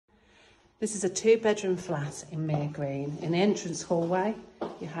This is a 2-bedroom flat in Mere Green. In the entrance hallway,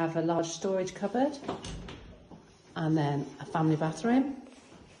 you have a large storage cupboard and then a family bathroom.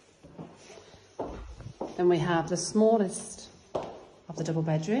 Then we have the smallest of the double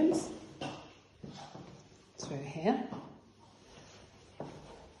bedrooms through here.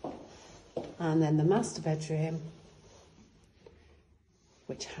 And then the master bedroom,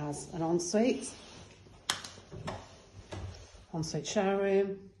 which has an ensuite shower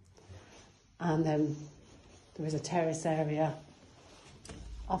room, and then there is a terrace area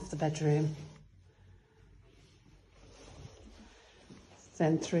off the bedroom,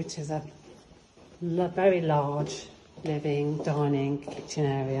 then through to the very large living, dining, kitchen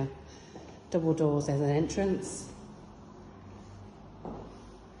area. Double doors, there's an entrance, a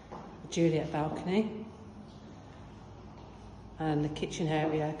Juliet balcony, and the kitchen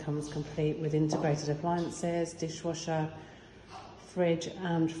area comes complete with integrated appliances, dishwasher, fridge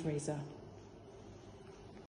and freezer.